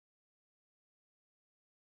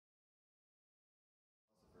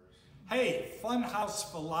Hey,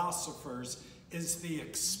 Funhouse Philosophers is the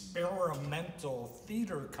experimental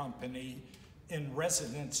theater company in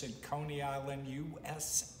residence in Coney Island,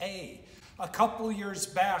 USA. A couple years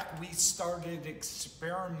back, we started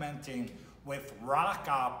experimenting with rock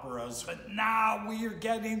operas, but now we are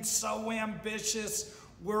getting so ambitious,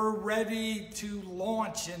 we're ready to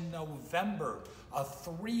launch in November a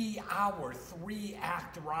 3-hour,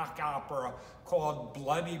 3-act rock opera called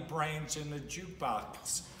Bloody Brains in the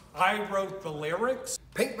Jukebox. I wrote the lyrics.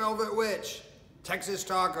 Pink Velvet Witch, Texas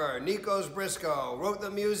Talker, Nikos Brisco wrote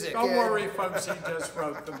the music. Don't worry, folks, he just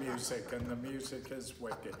wrote the music, and the music is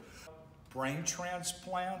wicked. Brain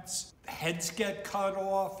transplants, heads get cut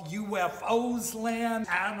off, UFOs land,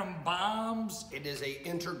 atom bombs. It is an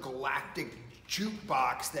intergalactic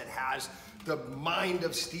jukebox that has the mind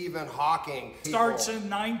of Stephen Hawking. Starts in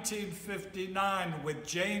 1959 with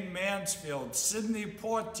Jane Mansfield, Sidney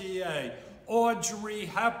Poitier, Audrey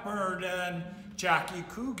Hepburn, and Jackie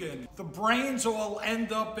Coogan. The brains all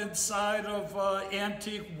end up inside of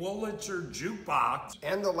antique Wurlitzer jukebox.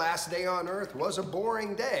 And the last day on Earth was a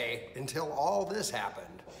boring day until all this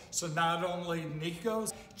happened. So not only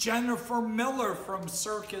Nikos, Jennifer Miller from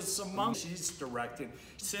Circus, Amok, she's directed.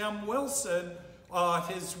 Sam Wilson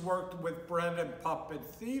has worked with Bread and Puppet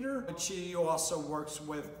Theater, but she also works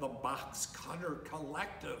with the Box Cutter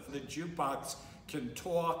Collective. The jukebox can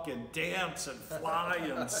talk and dance and fly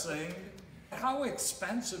and sing. How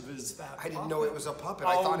expensive is that I didn't know it was a puppet.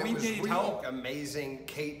 I thought it was real. Help. Amazing.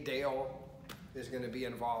 Kate Dale is going to be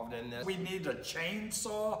involved in this. We need a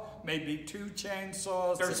chainsaw, maybe 2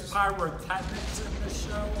 chainsaws. There's pyrotechnics in the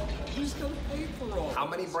show. Who's going to pay for all How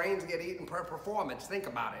many brains get eaten per performance? Think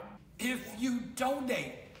about it. If you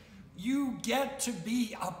donate, you get to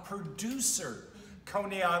be a producer.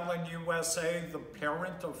 Coney Island, USA, the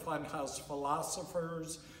parent of Funhouse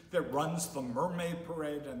Philosophers, that runs the Mermaid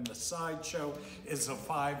Parade and the Sideshow, is a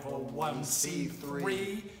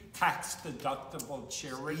 501c3 tax-deductible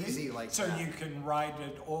charity. Easy like so that. You can write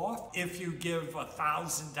it off. If you give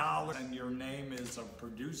 $1,000 and your name is a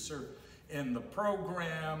producer in the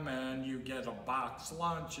program, and you get a box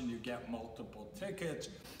lunch and you get multiple tickets.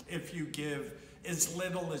 If you give as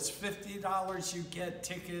little as $50, you get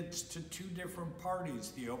tickets to 2 different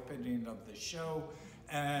parties, the opening of the show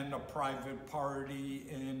and a private party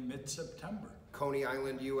in mid-September. Coney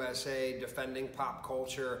Island, USA, defending pop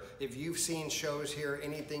culture. If you've seen shows here,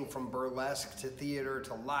 anything from burlesque to theater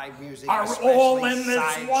to live music, are all in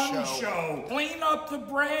this one show. Clean up the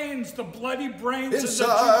brains, the bloody brains inside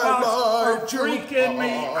of the jukebox are freaking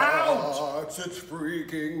me out. It's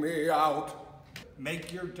freaking me out.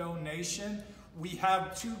 Make your donation. We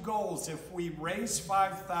have 2 goals. If we raise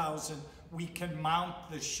 $5,000, we can mount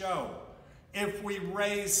the show. If we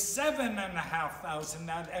raise $7,500,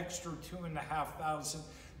 that extra $2,500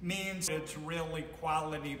 means it's really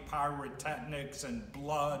quality pyrotechnics and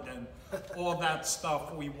blood and all that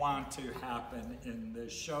stuff we want to happen in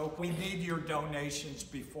this show. We need your donations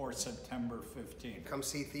before September 15th. Come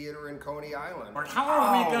see theater in Coney Island. Or how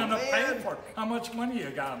are we gonna pay for it? How much money you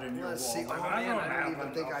got in your wallet? See, I don't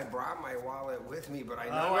even think I brought my wallet with me, but I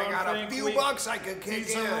know I got a few bucks I could kick in.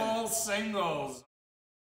 These are all singles.